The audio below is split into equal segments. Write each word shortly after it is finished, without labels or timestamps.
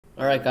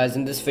Alright guys,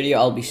 in this video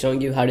I'll be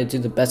showing you how to do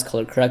the best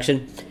color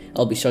correction.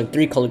 I'll be showing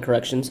 3 color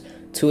corrections.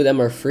 2 of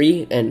them are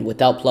free and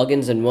without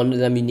plugins, and 1 of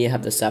them you need to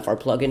have the Sapphire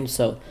plugin.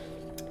 So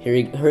here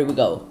we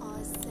go.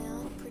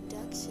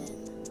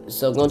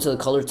 So go into the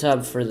color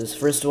tab for this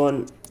first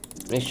one.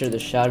 Make sure the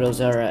shadows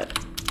are at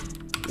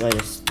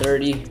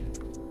 -30.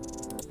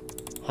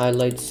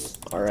 Highlights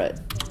are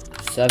at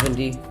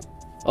 70.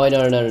 Oh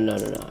no,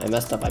 I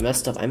messed up. Come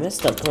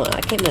on,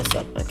 I can't mess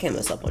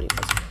up on you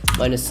guys.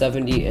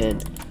 -70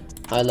 and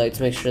highlights,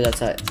 make sure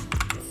that's at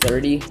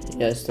 30.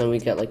 Yes, then we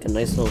get like a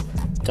nice little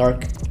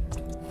dark,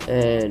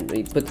 and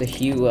we put the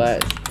hue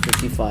at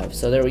 55.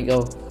 So there we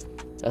go.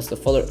 That's the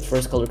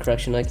first color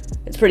correction. Like,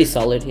 it's pretty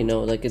solid, you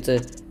know, like it's a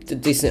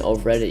decent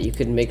overedit. You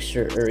could make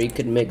sure, or you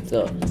could make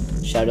the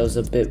shadows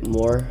a bit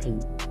more,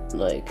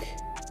 like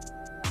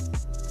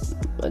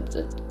I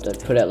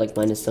put at like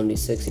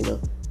 -76, you know.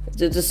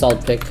 It's a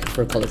solid pick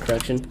for color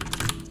correction.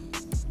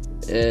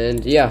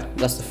 And yeah,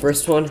 that's the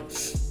first one.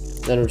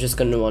 Then we're just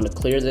gonna want to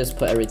clear this,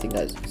 put everything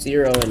at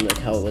 0 and like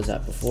how it was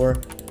at before.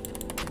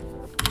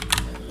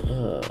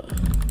 Yeah,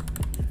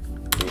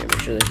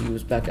 make sure that he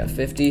was back at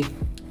 50.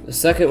 The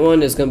second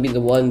one is gonna be the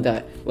one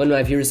that one of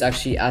my viewers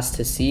actually asked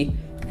to see.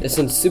 This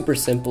one's super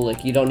simple,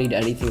 like you don't need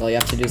anything. All you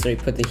have to do is already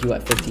put the hue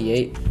at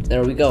 58.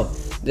 There we go.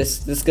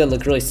 This is gonna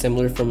look really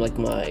similar from like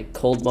my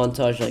cold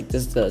montage. Like,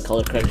 this is the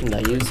color correction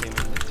that I use.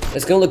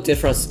 It's gonna look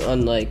different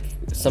on like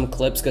some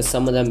clips because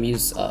some of them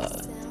use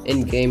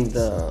in-game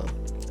the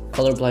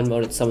colorblind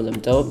mode and some of them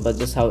don't, but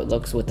this is how it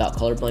looks without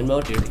colorblind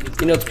mode. You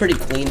know, it's pretty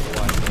clean.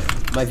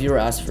 My viewer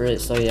asked for it,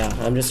 so yeah,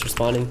 I'm just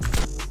responding.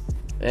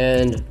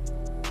 And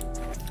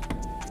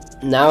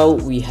now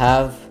we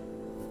have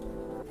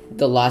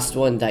the last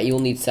one that you'll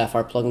need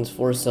Sapphire plugins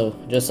for. So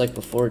just like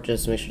before,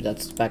 just make sure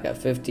that's back at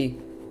 50.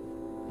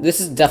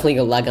 This is definitely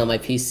gonna lag on my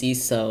PC,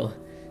 so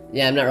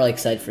yeah, I'm not really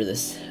excited for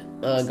this.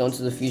 Go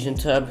into the Fusion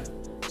tab.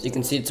 So you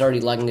can see it's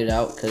already lagging it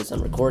out because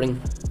I'm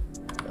recording.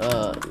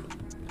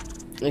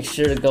 Make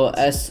sure to go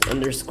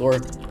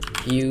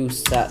S_hue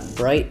sat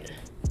bright.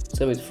 It's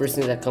gonna be the first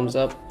thing that comes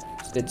up.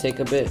 It's gonna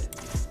take a bit.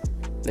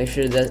 Make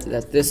sure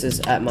that this is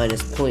at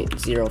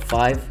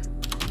 -0.05.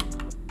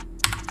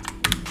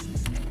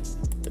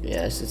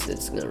 Yes,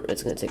 it's gonna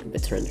take a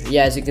bit to render.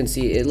 Yeah, as you can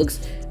see, it looks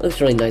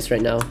really nice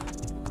right now.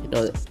 You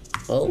know,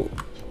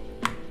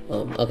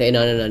 okay,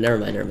 no, never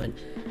mind.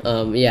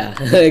 Yeah,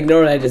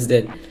 ignore what I just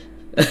did.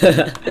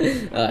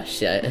 Oh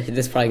shit,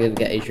 this is probably gonna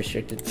get age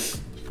restricted.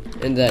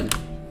 And then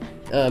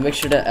make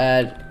sure to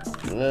add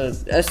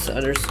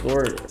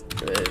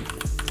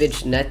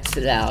S_fitchnet. I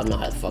don't know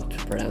how the fuck to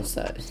pronounce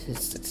that.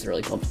 It's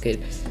really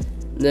complicated.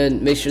 And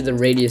then make sure the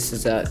radius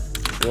is at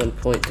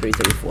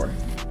 1.334.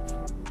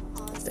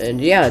 And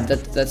yeah,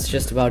 that's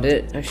just about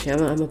it. Actually, I'm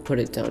gonna put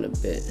it down a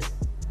bit.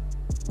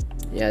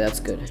 Yeah, that's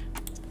good.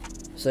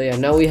 So yeah,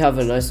 now we have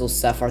a nice little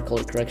Sapphire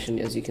color correction.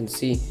 As you can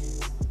see,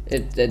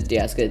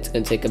 yeah, it's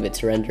gonna take a bit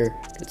to render.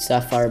 It's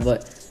Sapphire,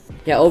 but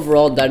yeah,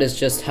 overall that is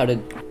just how to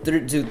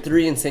do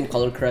 3 insane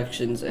color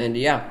corrections. And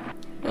yeah,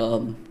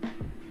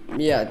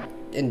 yeah,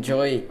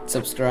 enjoy,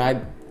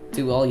 subscribe,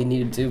 do all you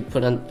need to do,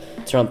 turn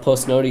on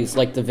post notifications,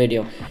 like the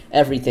video,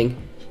 everything,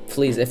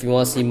 please, if you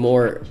want to see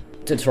more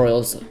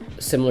tutorials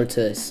similar to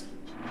this.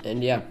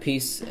 And yeah,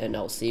 peace, and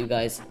I'll see you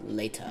guys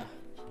later.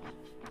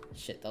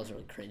 Shit, that was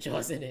really cringe,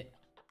 wasn't it?